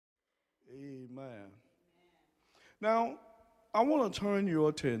Amen. Now, I want to turn your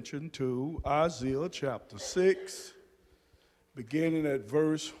attention to Isaiah chapter 6, beginning at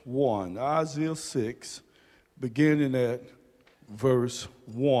verse 1. Isaiah 6, beginning at verse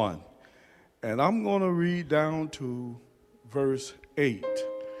 1. And I'm going to read down to verse 8.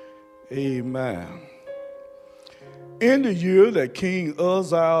 Amen. In the year that King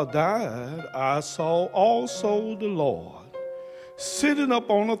Uzziah died, I saw also the Lord sitting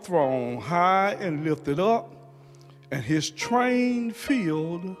up on a throne, high and lifted up, and his train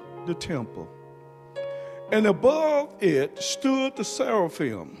filled the temple. And above it stood the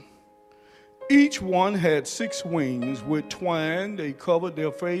seraphim. Each one had 6 wings. With twine they covered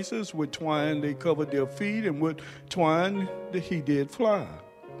their faces, with twine they covered their feet, and with twine he did fly.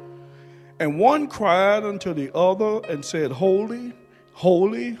 And one cried unto the other and said, Holy,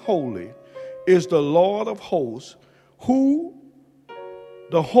 holy, holy is the Lord of hosts, who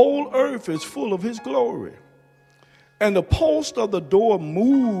the whole earth is full of his glory. And the post of the door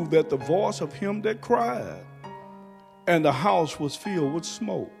moved at the voice of him that cried, and the house was filled with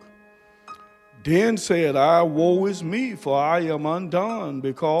smoke. Then said I, Woe is me, for I am undone,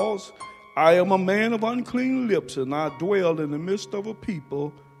 because I am a man of unclean lips, and I dwell in the midst of a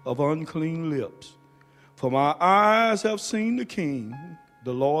people of unclean lips. For my eyes have seen the King,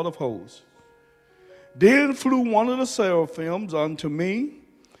 the Lord of hosts. Then flew one of the seraphims unto me,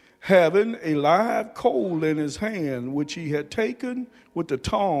 having a live coal in his hand, which he had taken with the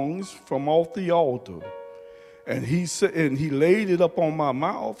tongs from off the altar. And he laid it upon my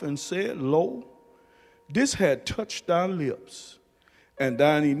mouth and said, Lo, this had touched thy lips, and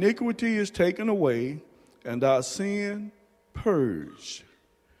thine iniquity is taken away, and thy sin purged.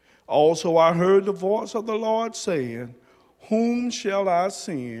 Also I heard the voice of the Lord saying, Whom shall I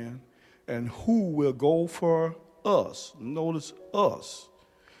send, and who will go for us? Notice us.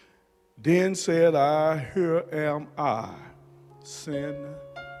 Then said I, Here am I, send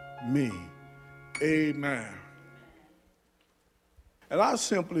me. Amen. And I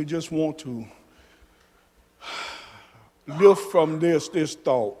simply just want to lift from this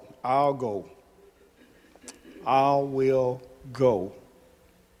thought. I'll go. I will go.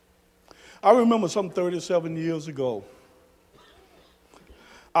 I remember some 37 years ago,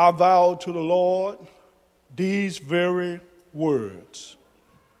 I vowed to the Lord these very words.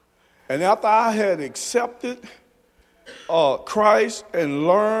 And after I had accepted Christ and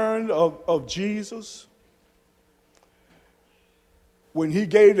learned of Jesus, when he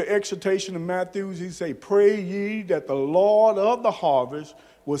gave the exhortation in Matthew, he said, Pray ye that the Lord of the harvest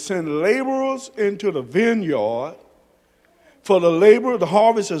will send laborers into the vineyard, for the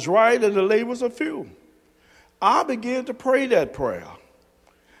harvest is right and the laborers are few. I began to pray that prayer.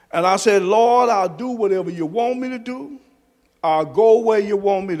 And I said, Lord, I'll do whatever you want me to do. I'll go where you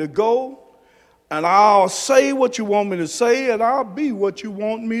want me to go, and I'll say what you want me to say, and I'll be what you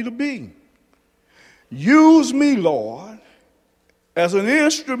want me to be. Use me, Lord, as an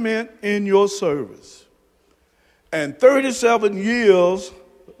instrument in your service. And 37 years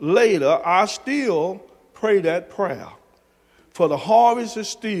later, I still pray that prayer, for the harvest is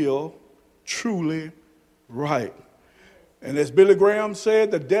still truly ripe. And as Billy Graham said,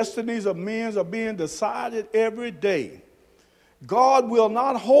 the destinies of men are being decided every day. God will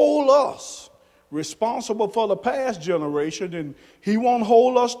not hold us responsible for the past generation, and he won't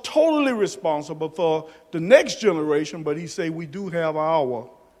hold us totally responsible for the next generation, but he say we do have our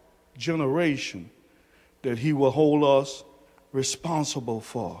generation that he will hold us responsible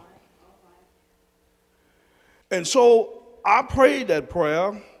for. And so I prayed that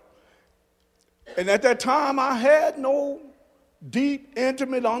prayer, and at that time I had no deep,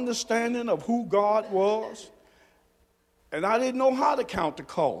 intimate understanding of who God was. And I didn't know how to count the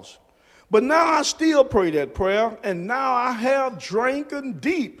cost. But now I still pray that prayer, and now I have drinking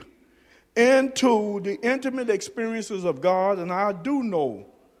deep into the intimate experiences of God, and I do know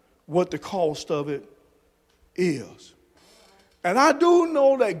what the cost of it is. And I do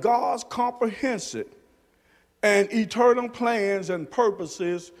know that God's comprehensive and eternal plans and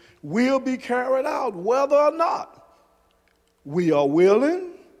purposes will be carried out, whether or not we are willing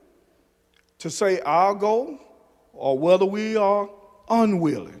to say, I'll go, or whether we are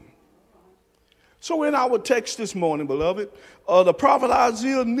unwilling. So in our text this morning, beloved, the prophet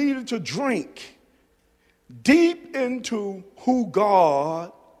Isaiah needed to drink deep into who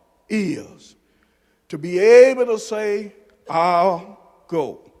God is to be able to say, I'll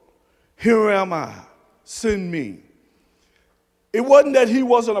go. Here am I, send me. It wasn't that he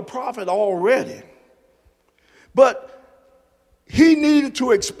wasn't a prophet already, but he needed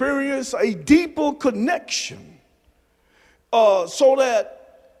to experience a deeper connection so that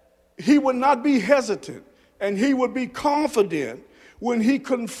he would not be hesitant, and he would be confident when he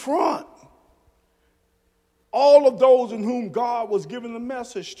confront all of those in whom God was giving the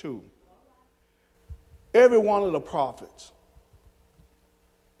message to. Every one of the prophets,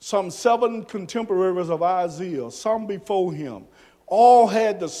 some 7 contemporaries of Isaiah, some before him, all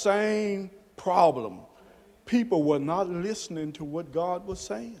had the same problem. People were not listening to what God was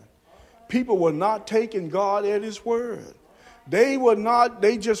saying. People were not taking God at his word.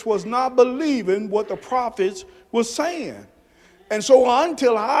 They just was not believing what the prophets were saying. And so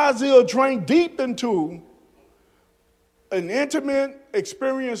until Isaiah drank deep into an intimate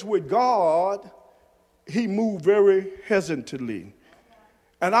experience with God, he moved very hesitantly.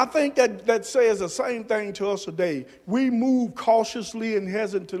 And I think that says the same thing to us today. We move cautiously and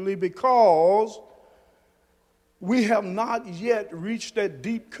hesitantly because we have not yet reached that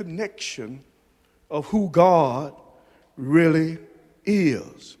deep connection of who God really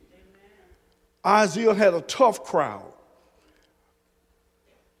is. Isaiah had a tough crowd.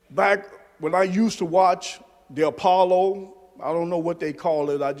 Back when I used to watch the Apollo, I don't know what they call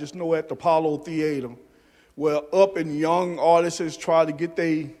it, I just know at the Apollo Theater, where up and young artists try to get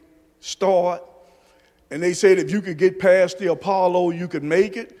their start. And they said if you could get past the Apollo, you could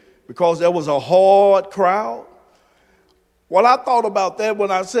make it, because there was a hard crowd. Well, I thought about that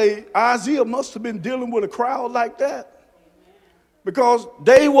when I say Isaiah must have been dealing with a crowd like that, because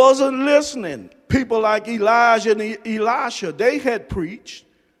they wasn't listening. People like Elijah and Elisha, they had preached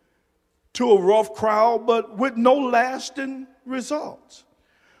to a rough crowd, but with no lasting results.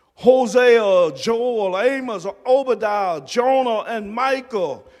 Hosea, Joel, Amos, Obadiah, Jonah, and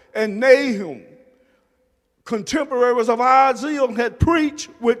Micah, and Nahum, contemporaries of Isaiah, had preached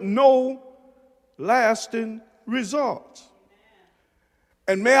with no lasting results.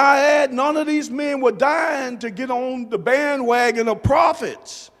 And may I add, none of these men were dying to get on the bandwagon of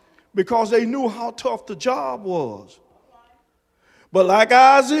prophets because they knew how tough the job was. But like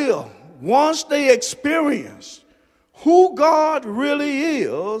Isaiah, once they experienced who God really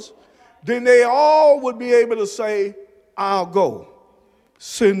is, then they all would be able to say, I'll go,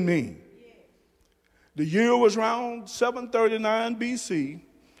 send me. The year was around 739 BC.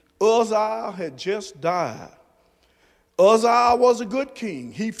 Uzziah had just died. Uzziah was a good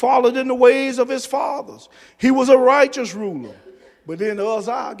king. He followed in the ways of his fathers. He was a righteous ruler. But then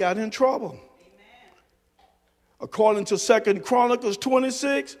Uzziah got in trouble. According to 2 Chronicles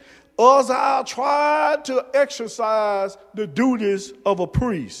 26, Uzziah tried to exercise the duties of a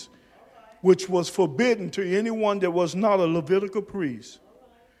priest, which was forbidden to anyone that was not a Levitical priest.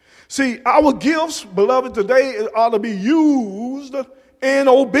 See, our gifts, beloved, today ought to be used in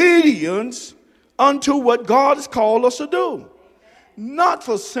obedience unto what God has called us to do. Not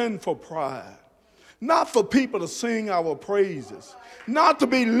for sinful pride. Not for people to sing our praises. Not to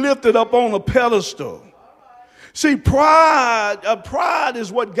be lifted up on a pedestal. See, pride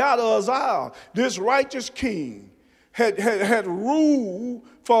is what got Uzziah. This righteous king had ruled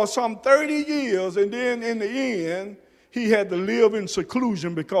for some 30 years, and then in the end, he had to live in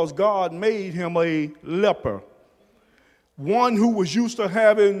seclusion because God made him a leper. One who was used to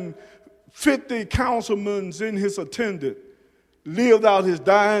having 50 councilmen in his attendant lived out his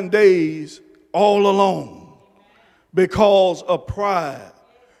dying days all alone because of pride.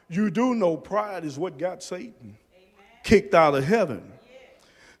 You do know pride is what got Satan kicked out of heaven.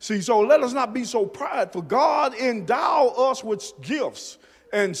 See, so let us not be so prideful. God endow us with gifts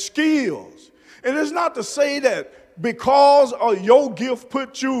and skills. And it's not to say that because your gift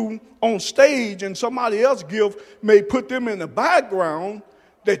put you on stage and somebody else's gift may put them in the background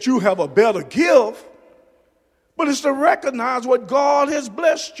that you have a better gift, but it's to recognize what God has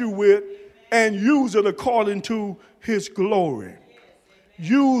blessed you with and use it according to his glory.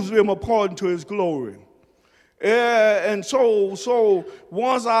 Use them according to his glory. And so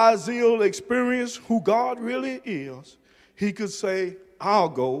once Isaiah experienced who God really is, he could say, I'll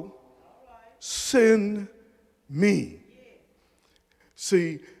go, send me.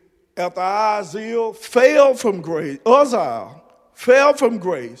 See, after Isaiah fell from grace, Uzziah fell from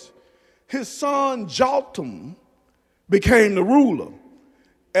grace, his son Jotham became the ruler.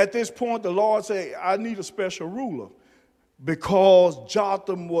 At this point, the Lord said, I need a special ruler, because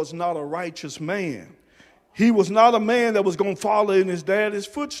Jotham was not a righteous man. He was not a man that was going to follow in his daddy's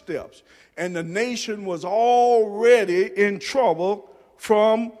footsteps. And the nation was already in trouble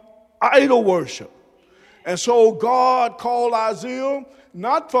from idol worship. And so God called Isaiah,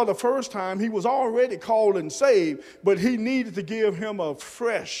 not for the first time. He was already called and saved, but he needed to give him a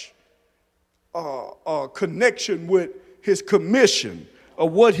fresh connection with his commission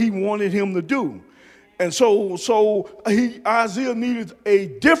of what he wanted him to do. And so Isaiah needed a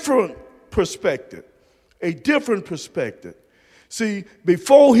different perspective, a different perspective. See,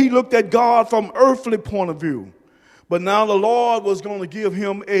 before he looked at God from earthly point of view, but now the Lord was going to give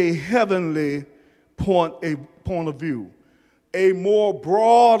him a heavenly point of view, a more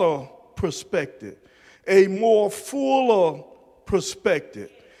broader perspective, a more fuller perspective,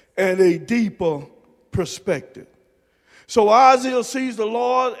 and a deeper perspective. So Isaiah sees the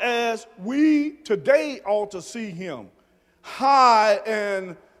Lord as we today ought to see him, high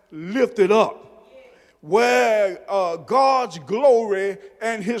and lifted up, where God's glory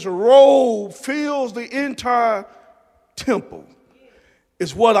and his robe fills the entire temple,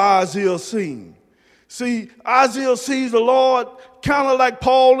 is what Isaiah seen. See, Isaiah sees the Lord kind of like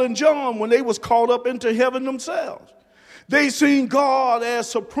Paul and John when they was caught up into heaven themselves. They seen God as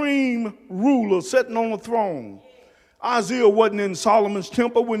supreme ruler sitting on the throne. Isaiah wasn't in Solomon's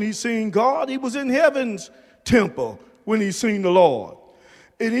temple when he seen God. He was in heaven's temple when he seen the Lord.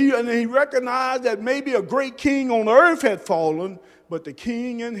 And he recognized that maybe a great king on earth had fallen, but the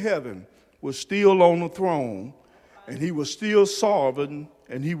king in heaven was still on the throne, and he was still sovereign,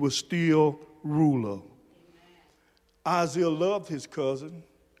 and he was still ruler. Isaiah loved his cousin,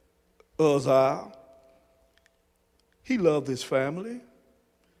 Uzziah. He loved his family.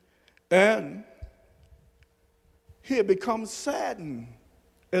 And he had become saddened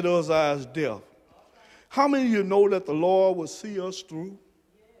at Uzziah's death. How many of you know that the Lord will see us through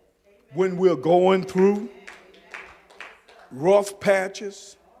when we're going through rough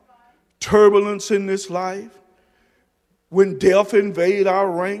patches, turbulence in this life, when death invade our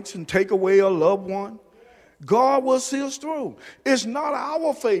ranks and take away a loved one? God will see us through. It's not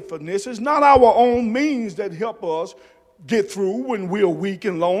our faithfulness, it's not our own means that help us get through when we're weak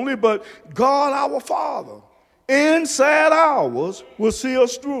and lonely, but God, our Father, in sad hours, will see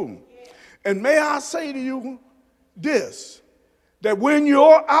us through. And may I say to you this, that when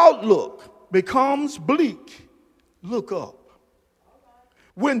your outlook becomes bleak, look up.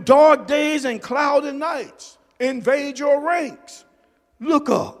 When dark days and cloudy nights invade your ranks, look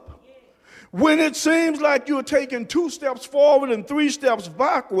up. When it seems like you're taking 2 steps forward and 3 steps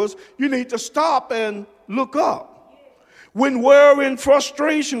backwards, you need to stop and look up. When worry and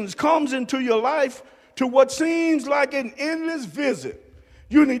frustrations comes into your life to what seems like an endless visit,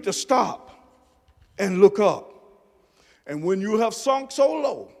 you need to stop and look up. And when you have sunk so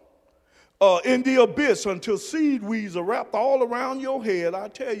low in the abyss until seed weeds are wrapped all around your head, I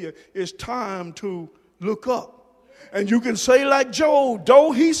tell you, it's time to look up. And you can say like Job,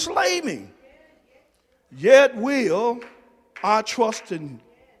 though he slay me, yet will I trust in him.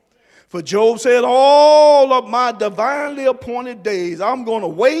 For Job said, all of my divinely appointed days, I'm going to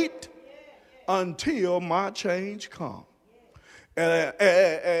wait until my change comes.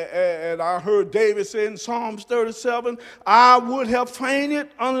 And I heard David say in Psalms 37, I would have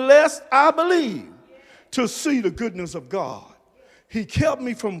fainted unless I believed to see the goodness of God. He kept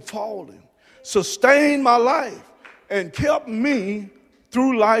me from falling, sustained my life, and kept me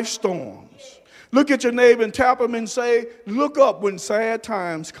through life's storms. Look at your neighbor and tap him and say, look up when sad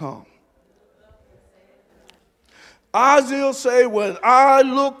times come. Isaiah say, when I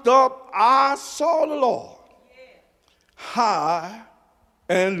looked up, I saw the Lord high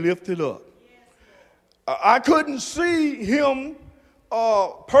and lifted up. I couldn't see him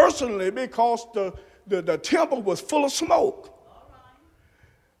personally because the temple was full of smoke.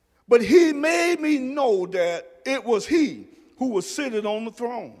 But he made me know that it was he who was sitting on the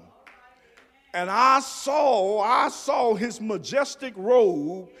throne. And I saw his majestic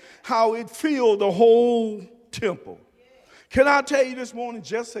robe, how it filled the whole temple. Can I tell you this morning,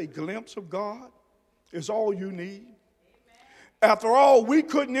 just a glimpse of God is all you need. After all, we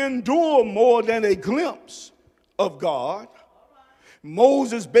couldn't endure more than a glimpse of God.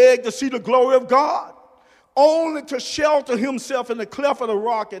 Moses begged to see the glory of God, only to shelter himself in the cleft of the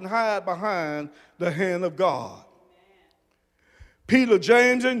rock and hide behind the hand of God. Peter,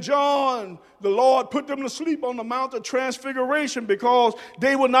 James, and John, the Lord put them to sleep on the Mount of Transfiguration because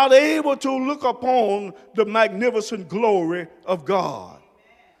they were not able to look upon the magnificent glory of God.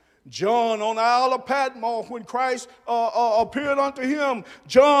 John on the Isle of Patmos, when Christ appeared unto him,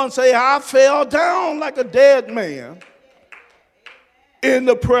 John said, I fell down like a dead man in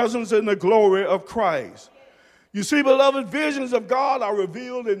the presence and the glory of Christ. You see, beloved, visions of God are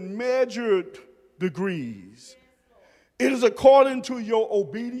revealed in measured degrees. It is according to your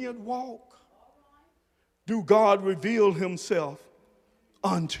obedient walk. Do God reveal himself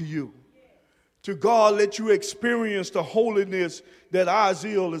unto you? To God let you experience the holiness that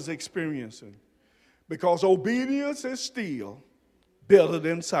Isaiah is experiencing. Because obedience is still better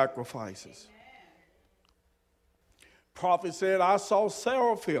than sacrifices. Prophet said, I saw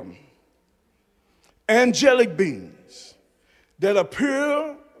seraphim, angelic beings that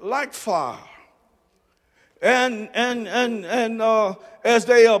appear like fire. And as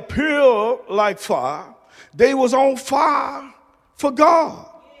they appear like fire, they was on fire for God.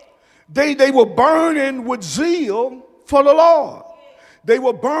 They were burning with zeal for the Lord. They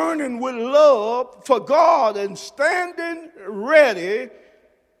were burning with love for God and standing ready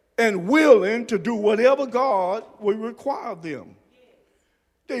and willing to do whatever God would require of them.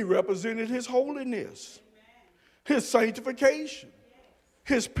 They represented his holiness, his sanctification,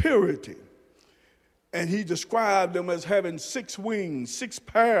 his purity. And he described them as having 6 wings, 6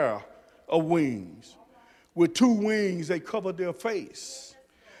 pair of wings. With 2 wings, they covered their face,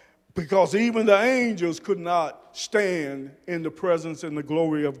 because even the angels could not stand in the presence and the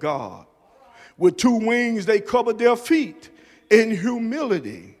glory of God. With 2 wings, they covered their feet in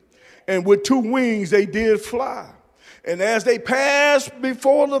humility. And with 2 wings, they did fly. And as they passed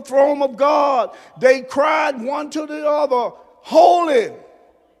before the throne of God, they cried one to the other, holy,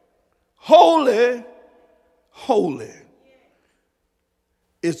 holy, holy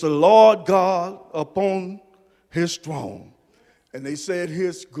is the Lord God upon his throne. And they said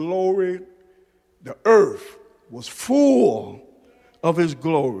his glory, the earth was full of his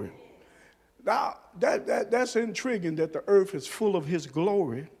glory. Now, that's intriguing that the earth is full of his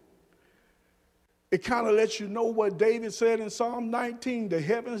glory. It kind of lets you know what David said in Psalm 19, the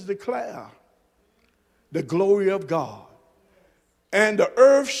heavens declare the glory of God, and the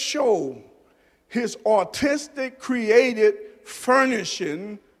earth show his artistic created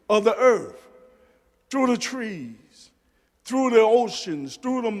furnishing of the earth, through the trees, through the oceans,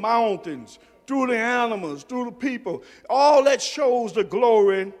 through the mountains, through the animals, through the people. All that shows the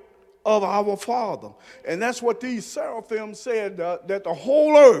glory of our Father. And that's what these seraphim said, that the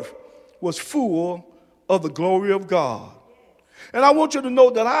whole earth was full of the glory of God. And I want you to know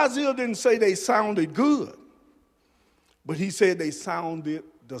that Isaiah didn't say they sounded good, but he said they sounded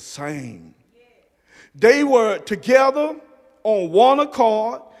the same. They were together on one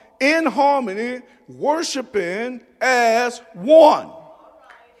accord, in harmony, worshiping as one.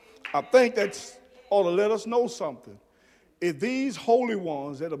 I think that ought to let us know something. If these holy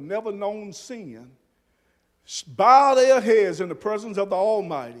ones that have never known sin bow their heads in the presence of the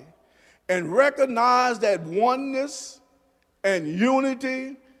Almighty and recognize that oneness and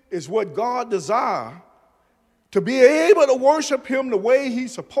unity is what God desires, to be able to worship him the way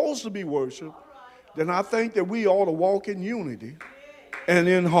he's supposed to be worshiped, then I think that we ought to walk in unity and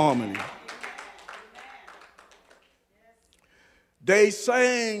in harmony. They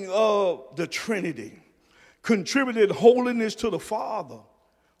sang of the Trinity, contributed holiness to the Father,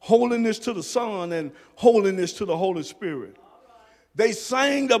 holiness to the Son, and holiness to the Holy Spirit. They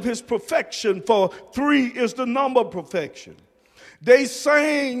sang of his perfection, for 3 is the number of perfection. They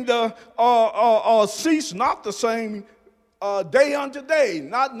sang cease not the same day unto day,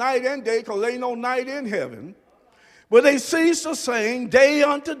 not night and day, because there ain't no night in heaven. But they cease to sing day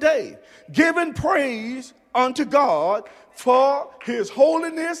unto day, giving praise unto God for his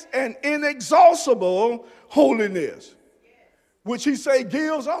holiness and inexhaustible holiness, which he say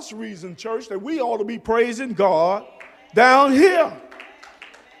gives us reason, church, that we ought to be praising God down here.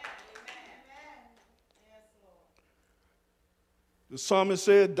 The psalmist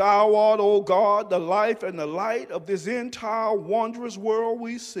said, thou art, O God, the life and the light of this entire wondrous world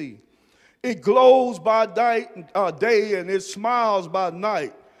we see. It glows by day and it smiles by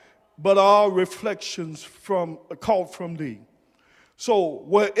night, but our reflections caught from thee. So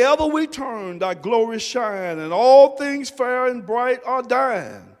wherever we turn, thy glory shine, and all things fair and bright are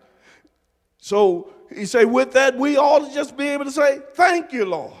thine. So he said, with that, we ought to just be able to say, thank you,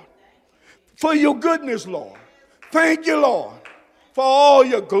 Lord, for your goodness, Lord. Thank you, Lord, for all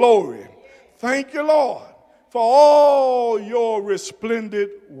your glory. Thank you, Lord, for all your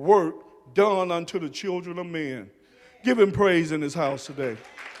resplendent work done unto the children of men. Give him praise in his house today.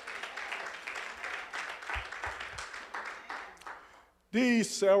 These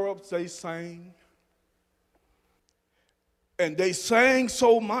seraphs, they sang. And they sang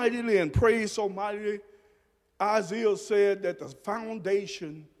so mightily and praised so mightily, Isaiah said that the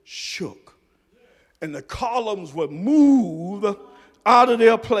foundation shook. And the columns were moved out of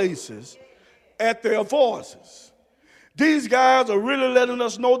their places at their voices. These guys are really letting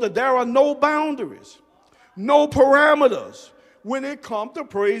us know that there are no boundaries, no parameters when it comes to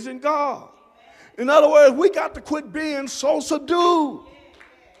praising God. In other words, we got to quit being so subdued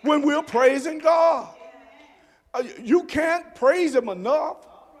when we're praising God. You can't praise him enough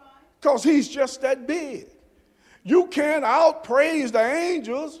because he's just that big. You can't outpraise the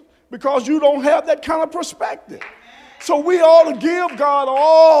angels because you don't have that kind of perspective. So we ought to give God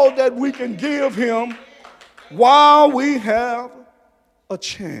all that we can give him while we have a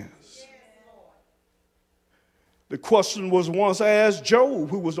chance. The question was once asked Job,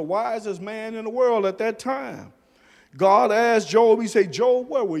 who was the wisest man in the world at that time. God asked Job, he said, Job,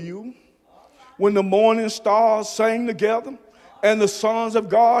 where were you when the morning stars sang together and the sons of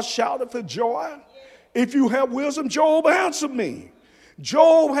God shouted for joy? If you have wisdom, Job, answer me.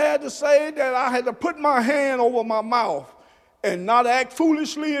 Job had to say that I had to put my hand over my mouth and not act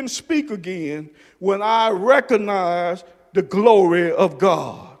foolishly and speak again when I recognize the glory of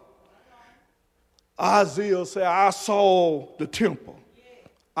God. Isaiah said, I saw the temple.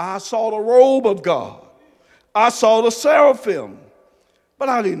 I saw the robe of God. I saw the seraphim, but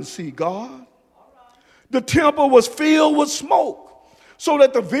I didn't see God. The temple was filled with smoke, so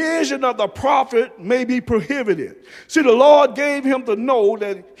that the vision of the prophet may be prohibited. See, the Lord gave him to know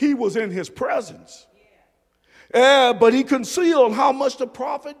that he was in his presence. But he concealed how much the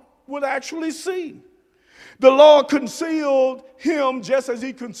prophet would actually see. The Lord concealed him just as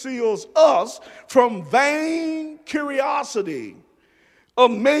he conceals us from vain curiosity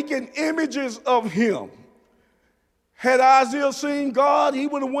of making images of him. Had Isaiah seen God, he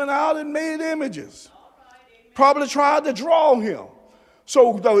would have went out and made images. Probably tried to draw him.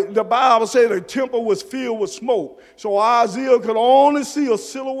 So the Bible said the temple was filled with smoke. So Isaiah could only see a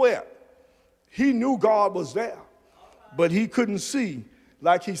silhouette. He knew God was there, but he couldn't see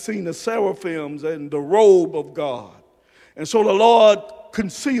like he seen the seraphims and the robe of God. And so the Lord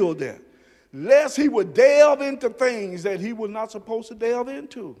concealed that, lest he would delve into things that he was not supposed to delve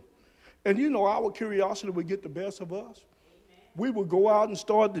into. And you know, our curiosity would get the best of us. We would go out and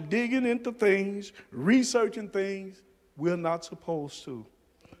start to digging into things, researching things we're not supposed to.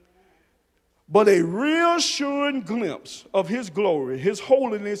 But a reassuring glimpse of his glory, his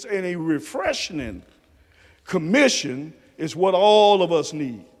holiness, and a refreshing commission is what all of us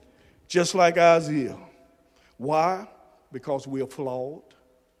need, just like Isaiah. Why? Because we're flawed.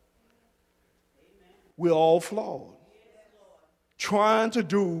 We're all flawed. Trying to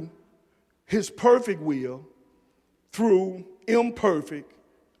do his perfect will through imperfect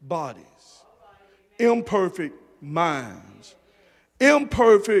bodies, imperfect minds,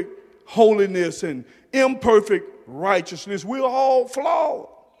 imperfect holiness, and imperfect righteousness. We're all flawed.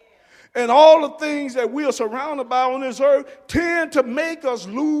 And all the things that we are surrounded by on this earth tend to make us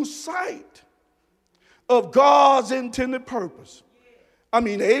lose sight of God's intended purpose. I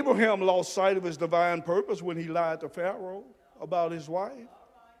mean, Abraham lost sight of his divine purpose when he lied to Pharaoh about his wife.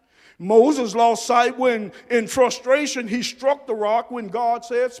 Moses lost sight when, in frustration, he struck the rock when God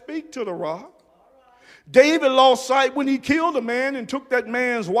said, speak to the rock. David lost sight when he killed a man and took that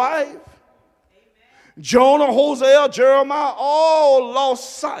man's wife. Jonah, Hosea, Jeremiah all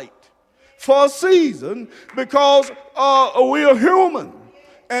lost sight for a season because we are human,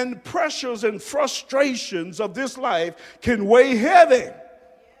 and pressures and frustrations of this life can weigh heavy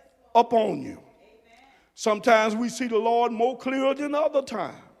upon you. Sometimes we see the Lord more clear than other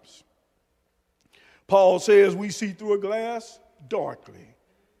times. Paul says we see through a glass darkly.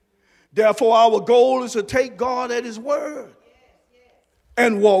 Therefore, our goal is to take God at his word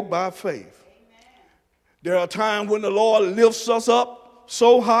and walk by faith. There are times when the Lord lifts us up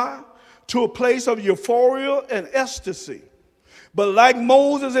so high to a place of euphoria and ecstasy. But like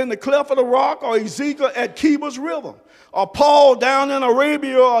Moses in the cleft of the rock, or Ezekiel at Kiba's river, or Paul down in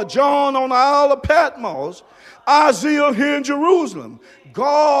Arabia, or John on the Isle of Patmos, Isaiah here in Jerusalem,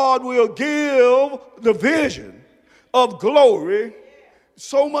 God will give the vision of glory,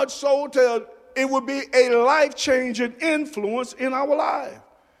 so much so that it will be a life-changing influence in our life.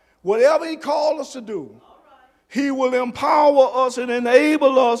 Whatever he called us to do, he will empower us and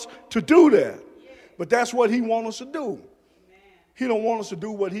enable us to do that. But that's what he wants us to do. He don't want us to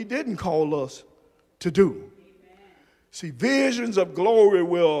do what he didn't call us to do. See, visions of glory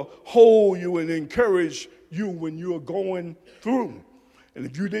will hold you and encourage you when you're going through. And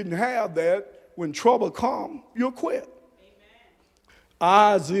if you didn't have that, when trouble comes, you'll quit.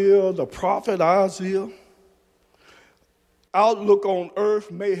 Isaiah, the prophet Isaiah, outlook on earth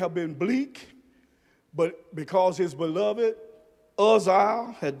may have been bleak, but because his beloved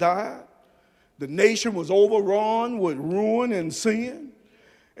Uzziah had died, the nation was overrun with ruin and sin,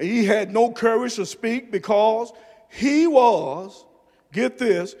 and he had no courage to speak because he was, get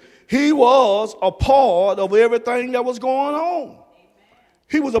this, he was a part of everything that was going on.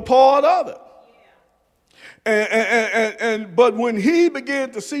 He was a part of it. But when he began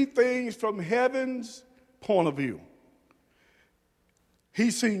to see things from heaven's point of view,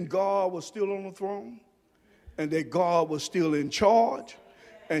 he seen God was still on the throne and that God was still in charge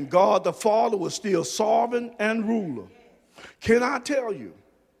And God the Father was still sovereign and ruler. Can I tell you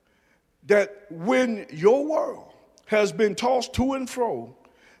that when your world has been tossed to and fro,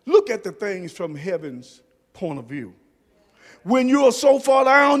 look at the things from heaven's point of view. When you are so far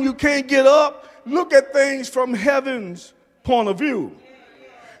down you can't get up, look at things from heaven's point of view.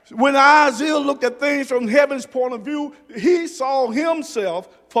 When Isaiah looked at things from heaven's point of view, he saw himself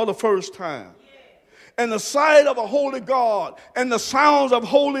for the first time. And the sight of a holy God and the sounds of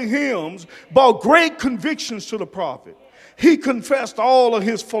holy hymns brought great convictions to the prophet. He confessed all of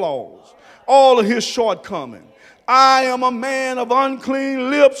his flaws, all of his shortcomings. I am a man of unclean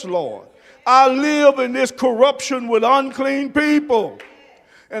lips, Lord. I live in this corruption with unclean people.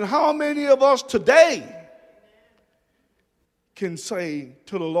 And how many of us today can say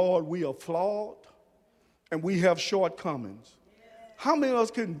to the Lord, we are flawed and we have shortcomings? How many of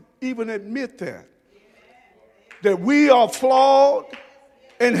us can even admit that? That we are flawed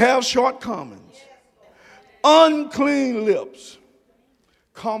and have shortcomings. Unclean lips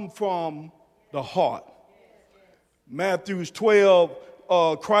come from the heart. Matthew 12,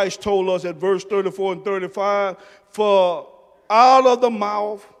 Christ told us at verse 34 and 35, for out of the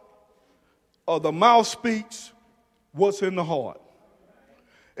mouth speaks what's in the heart.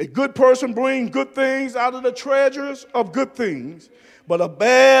 A good person brings good things out of the treasures of good things, but a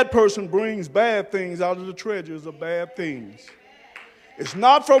bad person brings bad things out of the treasures of bad things. It's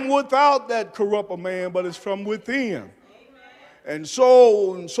not from without that corrupt a man, but it's from within. And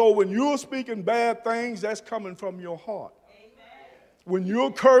so when you're speaking bad things, that's coming from your heart. When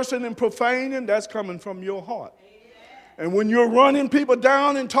you're cursing and profaning, that's coming from your heart. And when you're running people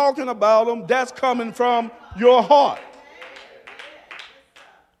down and talking about them, that's coming from your heart.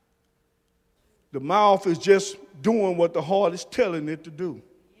 The mouth is just doing what the heart is telling it to do.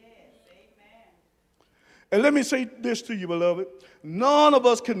 And let me say this to you, beloved. None of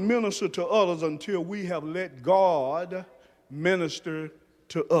us can minister to others until we have let God minister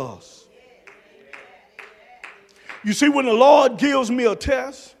to us. You see, when the Lord gives me a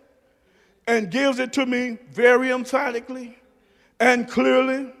test and gives it to me very emphatically and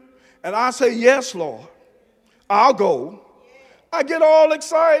clearly, and I say, yes, Lord, I'll go, I get all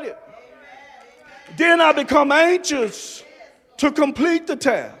excited. Then I become anxious to complete the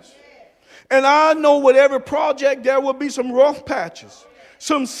task. And I know with every project there will be some rough patches,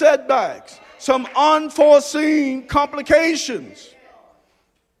 some setbacks, some unforeseen complications.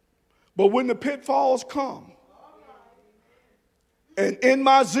 But when the pitfalls come, and in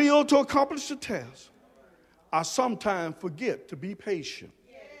my zeal to accomplish the task, I sometimes forget to be patient.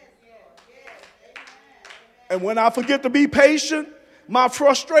 And when I forget to be patient, my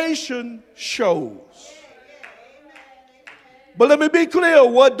frustration shows. But let me be clear,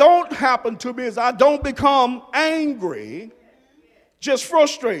 what don't happen to me is I don't become angry, just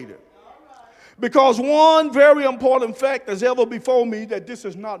frustrated. Because one very important fact is ever before me that this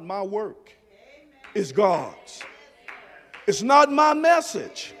is not my work, it's God's. It's not my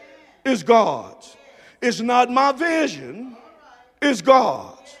message, it's God's. It's not my vision, it's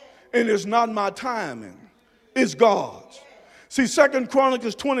God's. And it's not my timing, it's God's. See, 2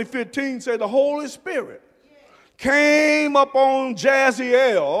 Chronicles 20:15 said the Holy Spirit came upon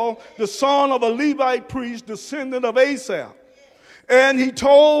Jaziel, the son of a Levite priest, descendant of Asaph. And he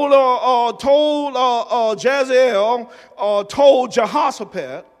told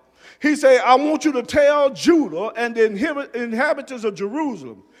Jehoshaphat, he said, I want you to tell Judah and the inhabitants of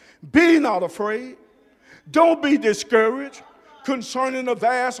Jerusalem, be not afraid. Don't be discouraged concerning the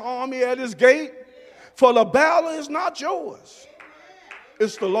vast army at his gate, for the battle is not yours.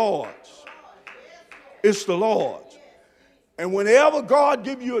 It's the Lord's. It's the Lord's. And whenever God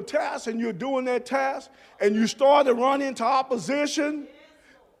gives you a task and you're doing that task and you start to run into opposition,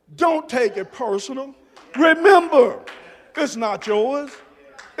 don't take it personal. Remember, it's not yours.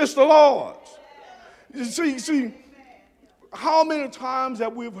 It's the Lord's. You see, how many times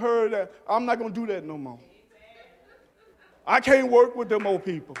have we heard that I'm not going to do that no more? I can't work with them old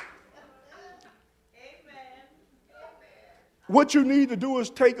people. What you need to do is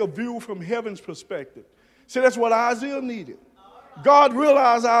take a view from heaven's perspective. See, that's what Isaiah needed. God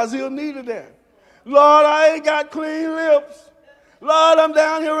realized Isaiah needed that. Lord, I ain't got clean lips. Lord, I'm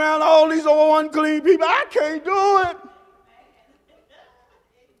down here around all these old unclean people. I can't do it.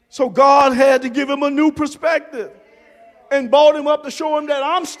 So God had to give him a new perspective and brought him up to show him that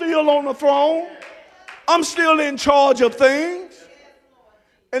I'm still on the throne. I'm still in charge of things.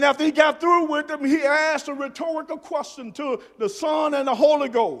 And after he got through with them, he asked a rhetorical question to the Son and the Holy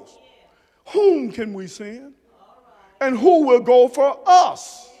Ghost. Whom can we send? And who will go for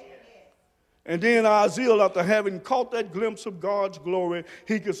us? And then Isaiah, after having caught that glimpse of God's glory,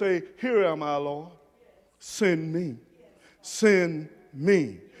 he could say, here am I, Lord. Send me. Send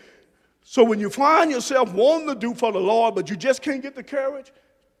me. So when you find yourself wanting to do for the Lord, but you just can't get the courage,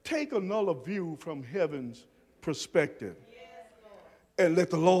 take another view from heaven's perspective and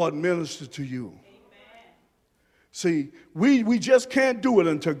let the Lord minister to you. See, we just can't do it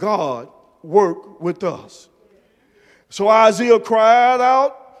until God work with us. So Isaiah cried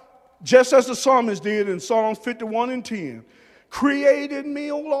out, just as the psalmist did in Psalms 51 and 10, create in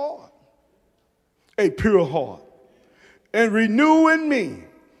me, O Lord, a pure heart, and renew in me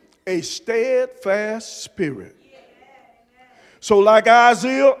a steadfast spirit. So like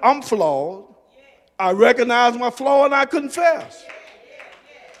Isaiah, I'm flawed. I recognize my flaw and I confess.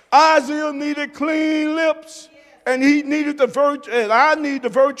 Isaiah needed clean lips, and he needed the virtue, and I need the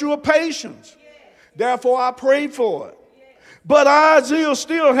virtue of patience. Therefore, I prayed for it. But Isaiah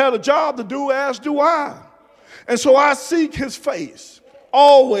still had a job to do, as do I. And so I seek his face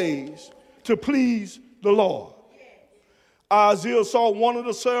always to please the Lord. Isaiah saw one of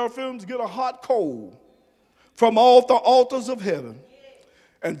the seraphims get a hot coal from off the altars of heaven.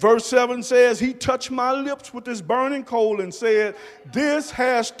 And verse 7 says, he touched my lips with this burning coal and said, this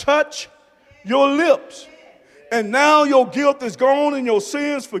has touched your lips. And now your guilt is gone and your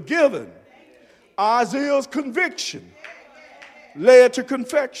sins forgiven. Isaiah's conviction led to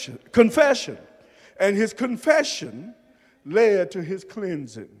confession. And his confession led to his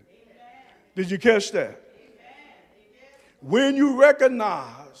cleansing. Did you catch that? When you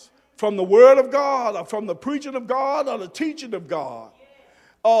recognize from the word of God or from the preaching of God or the teaching of God,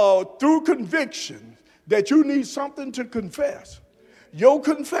 through conviction, that you need something to confess, your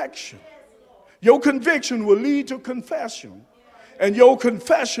conviction will lead to confession, and your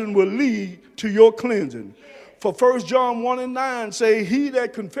confession will lead to your cleansing. For 1 John 1 and 9 say, he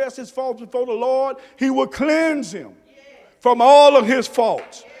that confesses his faults before the Lord, he will cleanse him from all of his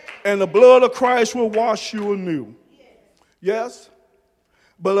faults, and the blood of Christ will wash you anew. Yes,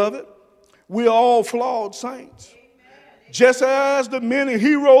 beloved, we are all flawed saints, just as the many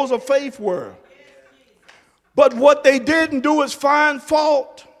heroes of faith were. But what they didn't do is find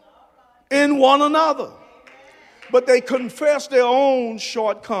fault in one another, but they confessed their own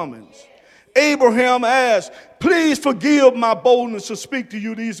shortcomings. Abraham asked, please forgive my boldness to speak to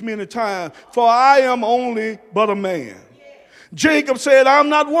you these many times, for I am only but a man. Jacob said, I'm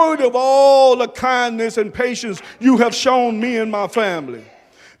not worthy of all the kindness and patience you have shown me and my family.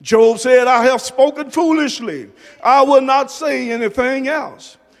 Job said, I have spoken foolishly. I will not say anything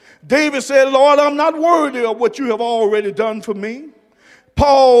else. David said, Lord, I'm not worthy of what you have already done for me.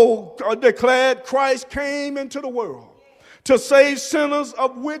 Paul declared, Christ came into the world to save sinners,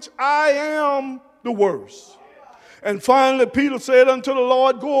 of which I am the worst. And finally, Peter said unto the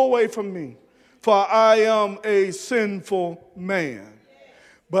Lord, go away from me, for I am a sinful man.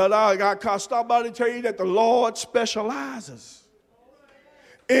 But I stop by to tell you that the Lord specializes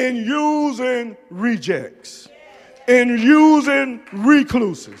in using rejects, in using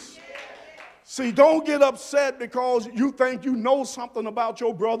recluses. See, don't get upset because you think you know something about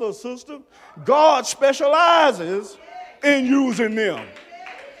your brother or sister. God specializes in using them.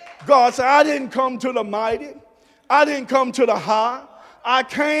 God said, I didn't come to the mighty. I didn't come to the high. I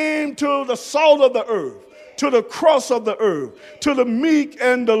came to the salt of the earth, to the crust of the earth, to the meek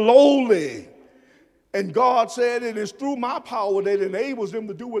and the lowly. And God said it is through my power that enables them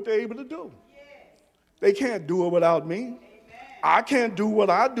to do what they're able to do. They can't do it without me. I can't do what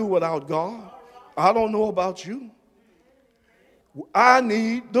I do without God. I don't know about you. I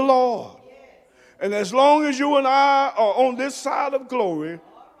need the Lord. And as long as you and I are on this side of glory,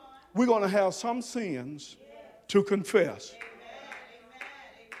 we're going to have some sins to confess.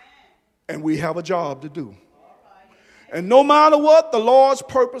 And we have a job to do. And no matter what, the Lord's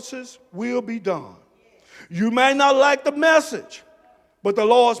purposes will be done. You may not like the message, but the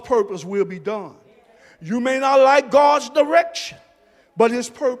Lord's purpose will be done. You may not like God's direction, but his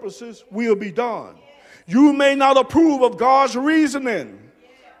purposes will be done. You may not approve of God's reasoning,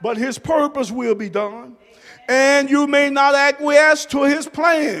 but his purpose will be done. And you may not acquiesce to his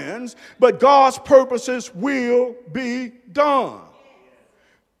plans, but God's purposes will be done.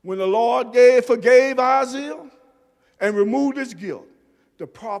 When the Lord forgave Isaiah and removed his guilt, the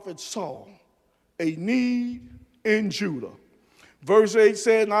prophet saw a need in Judah. Verse 8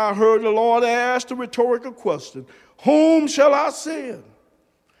 said, and I heard the Lord ask the rhetorical question, whom shall I send?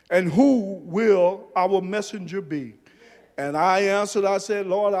 And who will our messenger be? And I answered, I said,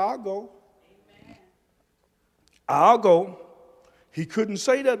 Lord, I'll go. Amen. I'll go. He couldn't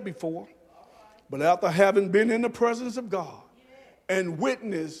say that before. But after having been in the presence of God and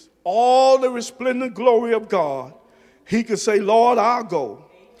witnessed all the resplendent glory of God, he could say, Lord, I'll go.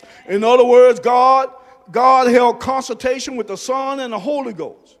 In other words, God held consultation with the Son and the Holy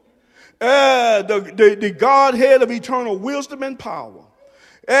Ghost. The Godhead of eternal wisdom and power.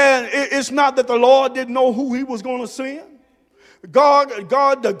 And it's not that the Lord didn't know who he was going to send. The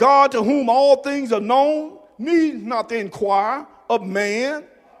God to whom all things are known, needs not to inquire of man.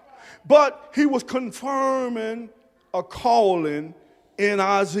 But he was confirming a calling in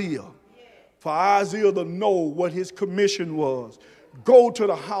Isaiah. For Isaiah to know what his commission was. Go to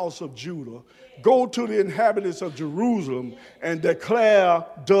the house of Judah. Go to the inhabitants of Jerusalem and declare,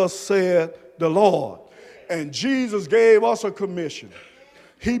 thus saith the Lord. And Jesus gave us a commission.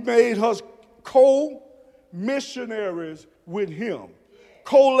 He made us co-missionaries with him.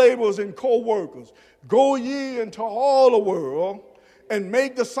 Co-laborers and co-workers. Go ye into all the world and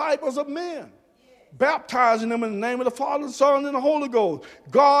make disciples of men. Baptizing them in the name of the Father, the Son, and the Holy Ghost.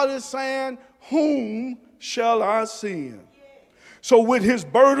 God is saying, whom shall I send? So with his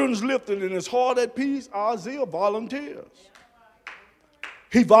burdens lifted and his heart at peace, Isaiah volunteers.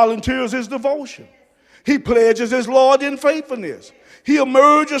 He volunteers his devotion. He pledges his Lord in faithfulness. He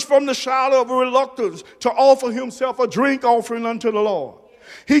emerges from the shadow of reluctance to offer himself a drink offering unto the Lord.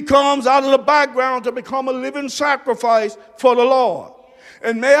 He comes out of the background to become a living sacrifice for the Lord.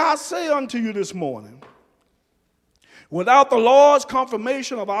 And may I say unto you this morning, without the Lord's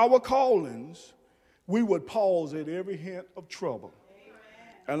confirmation of our callings, we would pause at every hint of trouble.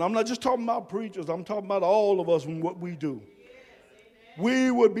 And I'm not just talking about preachers, I'm talking about all of us and what we do.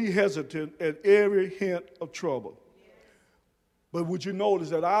 We would be hesitant at every hint of trouble. But would you notice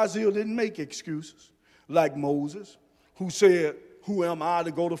that Isaiah didn't make excuses like Moses, who said, who am I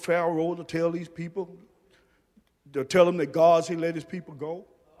to go to Pharaoh to tell these people, to tell them that God said let his people go?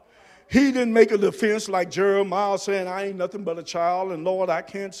 He didn't make a defense like Jeremiah saying, I ain't nothing but a child and Lord, I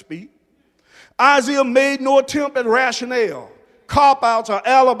can't speak. Isaiah made no attempt at rationale, cop-outs or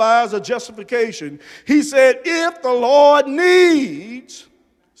alibis or justification. He said, if the Lord needs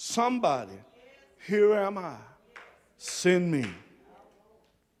somebody, here am I. Send me.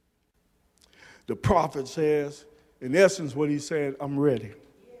 The prophet says, in essence, what he said, I'm ready.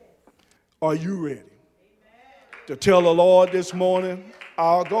 Are you ready? To tell the Lord this morning,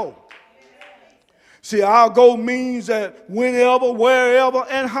 I'll go. See, I'll go means that whenever, wherever,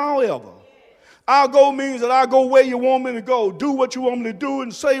 and however. I'll go means that I'll go where you want me to go, do what you want me to do,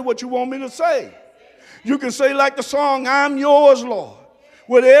 and say what you want me to say. You can say like the song, I'm yours, Lord,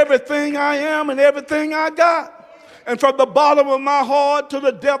 with everything I am and everything I got. And from the bottom of my heart to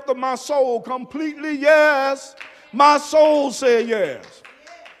the depth of my soul, completely yes, my soul said yes.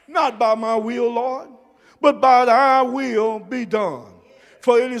 Not by my will, Lord, but by thy will be done.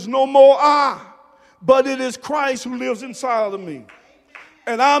 For it is no more I, but it is Christ who lives inside of me.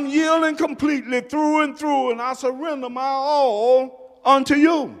 And I'm yielding completely through and through, and I surrender my all unto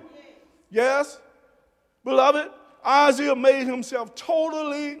you. Yes, beloved, Isaiah made himself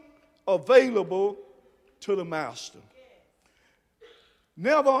totally available to the Master.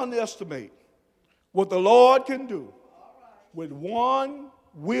 Never underestimate what the Lord can do with one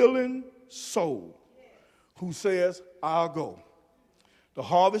willing soul who says, I'll go. The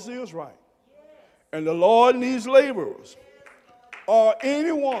harvest is ripe, and the Lord needs laborers. Or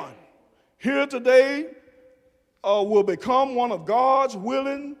anyone here today will become one of God's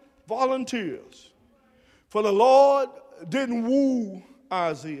willing volunteers. For the Lord didn't woo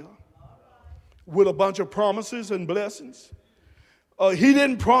Isaiah with a bunch of promises and blessings. He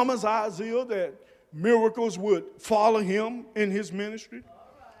didn't promise Isaiah that miracles would follow him in his ministry.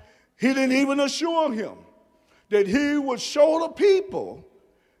 He didn't even assure him that he would show the people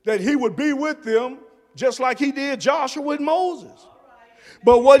that he would be with them just like he did Joshua and Moses.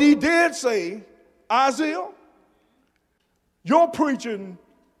 But what he did say, Isaiah, your preaching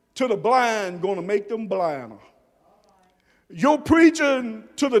to the blind going to make them blinder. Your preaching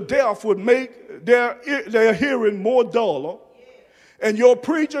to the deaf would make their hearing more duller. And your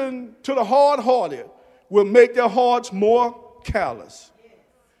preaching to the hard-hearted will make their hearts more callous.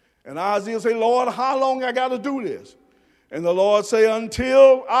 And Isaiah say, Lord, how long I got to do this? And the Lord say,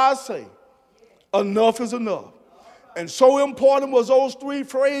 until I say, enough is enough. And so important was those three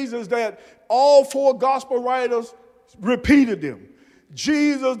phrases that all four gospel writers repeated them.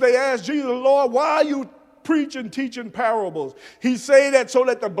 They asked Jesus, Lord, why are you preaching, teaching parables? He said that so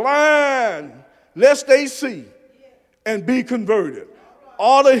that the blind, lest they see and be converted.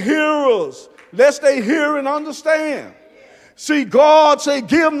 All the hearers, lest they hear and understand. See, God say,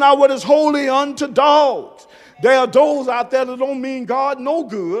 give not what is holy unto dogs. There are those out there that don't mean God no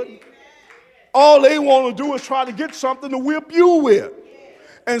good. All they want to do is try to get something to whip you with.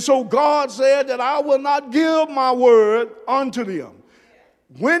 And so God said that I will not give my word unto them.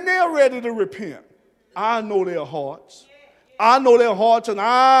 When they're ready to repent, I know their hearts. I know their hearts, and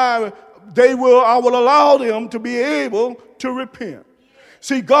I will allow them to be able to repent.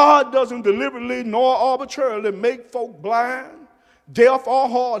 See, God doesn't deliberately nor arbitrarily make folk blind, deaf, or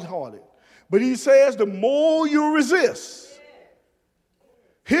hard-hearted. But he says the more you resist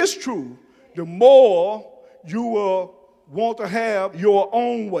his truth, the more you will want to have your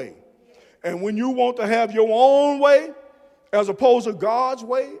own way. And when you want to have your own way, as opposed to God's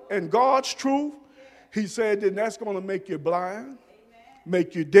way and God's truth, he said then that's going to make you blind,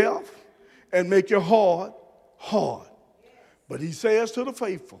 make you deaf, and make your heart hard. But he says to the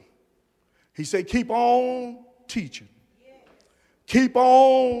faithful, he said, keep on teaching. Keep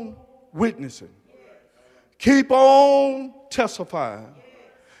on witnessing. Keep on testifying.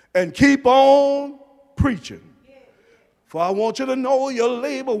 And keep on preaching. For I want you to know your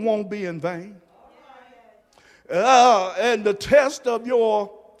labor won't be in vain. And the test of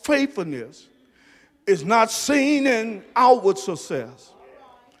your faithfulness is not seen in outward success,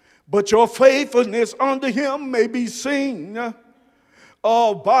 but your faithfulness unto him may be seen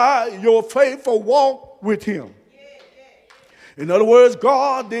by your faithful walk with him. In other words,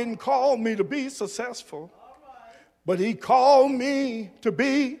 God didn't call me to be successful, but he called me to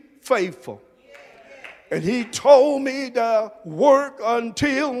be faithful. And he told me to work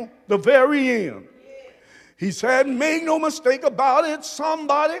until the very end. He said, make no mistake about it,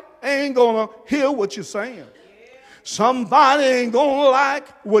 somebody ain't going to hear what you're saying. Somebody ain't going to like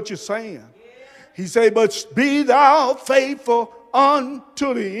what you're saying. He said, but be thou faithful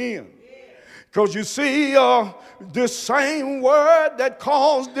unto the end. Because you see, this same word that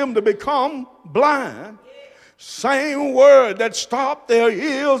caused them to become blind, same word that stopped their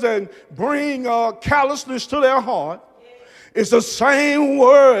ears and bring callousness to their heart, it's the same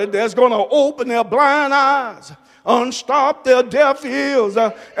word that's going to open their blind eyes, unstop their deaf ears,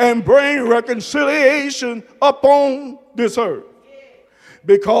 and bring reconciliation upon this earth.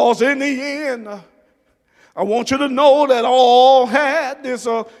 Because in the end, I want you to know that all had this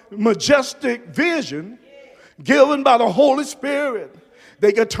majestic vision given by the Holy Spirit.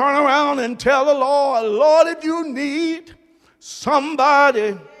 They could turn around and tell the Lord, Lord, if you need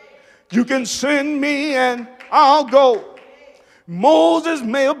somebody, you can send me and I'll go. Moses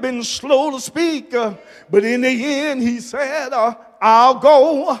may have been slow to speak, but in the end he said, I'll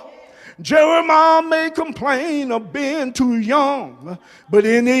go. Jeremiah may complain of being too young, but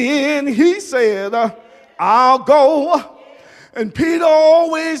in the end he said, I'll go. And Peter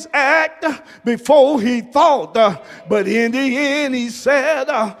always acted before he thought, but in the end he said,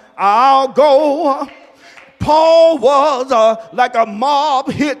 I'll go. Paul was like a mob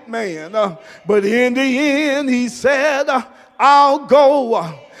hitman, but in the end he said, I'll go.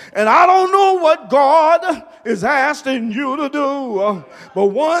 And I don't know what God is asking you to do, but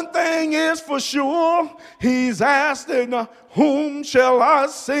one thing is for sure, he's asking, whom shall I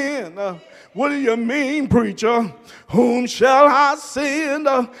send? What do you mean, preacher? Whom shall I send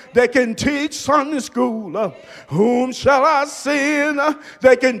that can teach Sunday school? Whom shall I send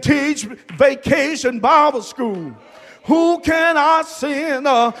that can teach vacation Bible school? Who can I send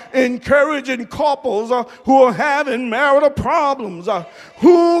encouraging couples who are having marital problems?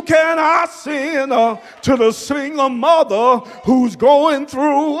 Who can I send to the single mother who's going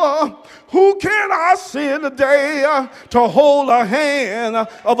through? Who can I send today to hold a hand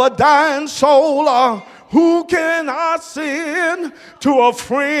of a dying soul? Who can I send to a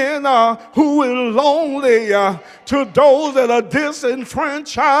friend who is lonely, to those that are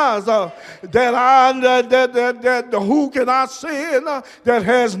disenfranchised? Who can I send that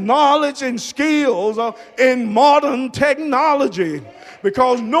has knowledge and skills in modern technology?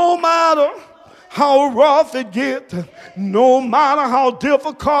 Because no matter how rough it gets, no matter how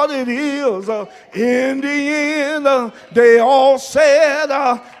difficult it is, in the end, they all said,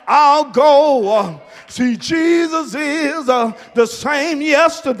 I'll go. See, Jesus is the same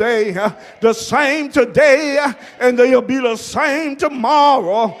yesterday, the same today, and they'll be the same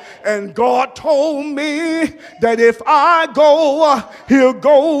tomorrow. And God told me that if I go, he'll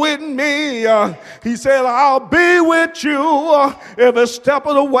go with me. He said, I'll be with you every step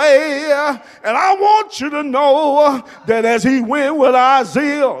of the way. And I want you to know that as he went with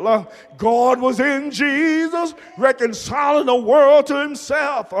Isaiah, God was in Jesus, reconciling the world to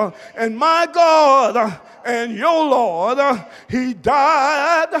himself. And my God and your Lord, he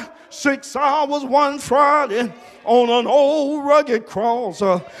died 6 hours one Friday, on an old rugged cross.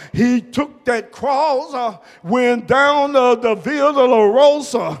 He took that cross, went down the Via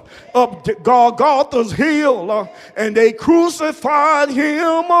Dolorosa, up Golgotha's hill, and they crucified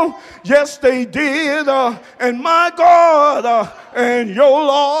him. Yes, they did. And my God and your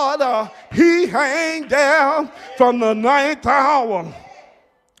Lord, he hang down from the ninth hour,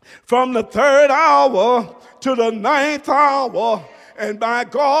 from the third hour to the ninth hour. And my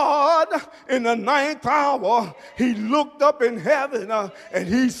God, in the ninth hour, he looked up in heaven and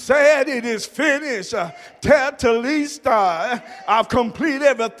he said, it is finished. Tetelestai, I've completed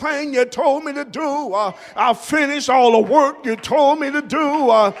everything you told me to do. I've finished all the work you told me to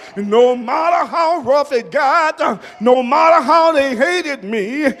do. No matter how rough it got, no matter how they hated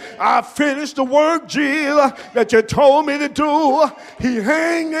me, I finished the work, Jesus, that you told me to do. He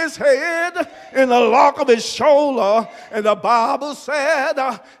hung his head in the lock of his shoulder, and the Bible said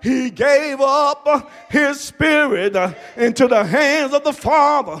he gave up his spirit into the hands of the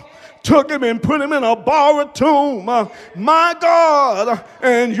Father, took him and put him in a borrowed tomb. My God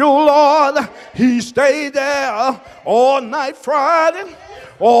and your Lord, he stayed there all night Friday,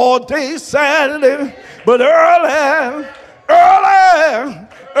 all day Saturday, but early,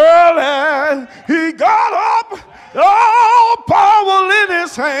 he got up, all power in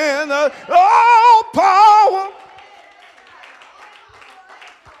his hand, all power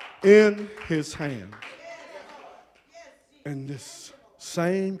in his hand. And this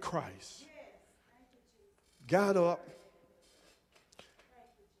same Christ got up,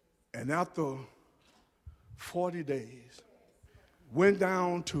 and after 40 days went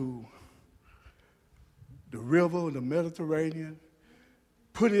down to the river, the Mediterranean,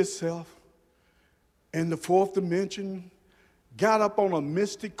 put himself in the fourth dimension, got up on a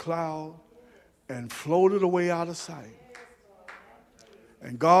mystic cloud, and floated away out of sight.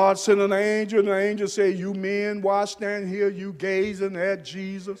 And God sent an angel, and the angel said, you men, why stand here, you gazing at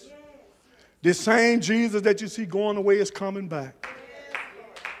Jesus? This same Jesus that you see going away is coming back.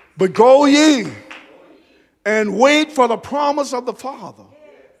 But go ye and wait for the promise of the Father,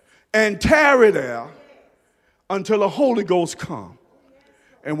 and tarry there until the Holy Ghost come.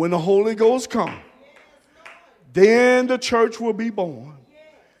 And when the Holy Ghost come, then the church will be born,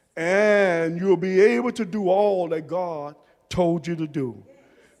 and you'll be able to do all that God told you to do.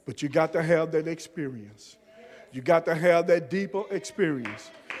 But you got to have that experience. You got to have that deeper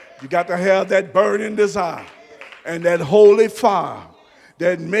experience. You got to have that burning desire and that holy fire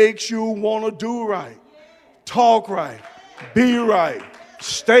that makes you want to do right, talk right, be right,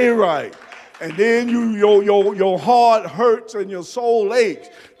 stay right. And then your heart hurts and your soul aches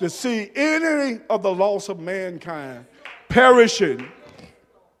to see any of the loss of mankind perishing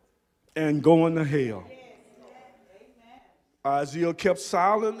and going to hell. Isaiah kept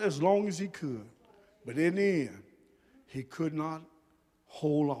silent as long as he could, but in the end, he could not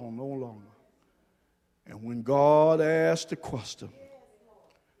hold on no longer. And when God asked the question,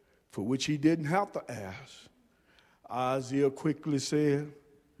 for which he didn't have to ask, Isaiah quickly said,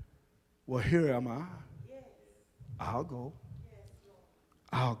 well, here am I. I'll go.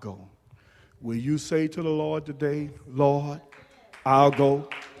 I'll go. Will you say to the Lord today, Lord, I'll go?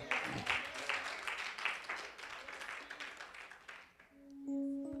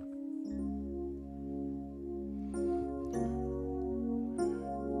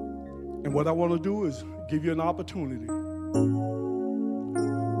 And what I want to do is give you an opportunity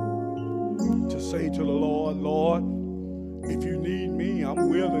to say to the Lord, Lord, if you need me, I'm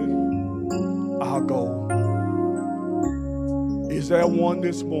willing, I'll go. Is there one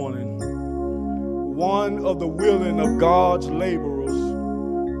this morning? One of the willing of God's laborers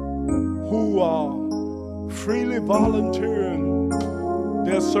who are freely volunteering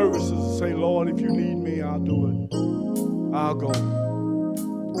their services and say, Lord, if you need me, I'll do it. I'll go.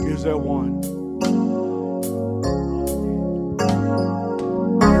 Is there one?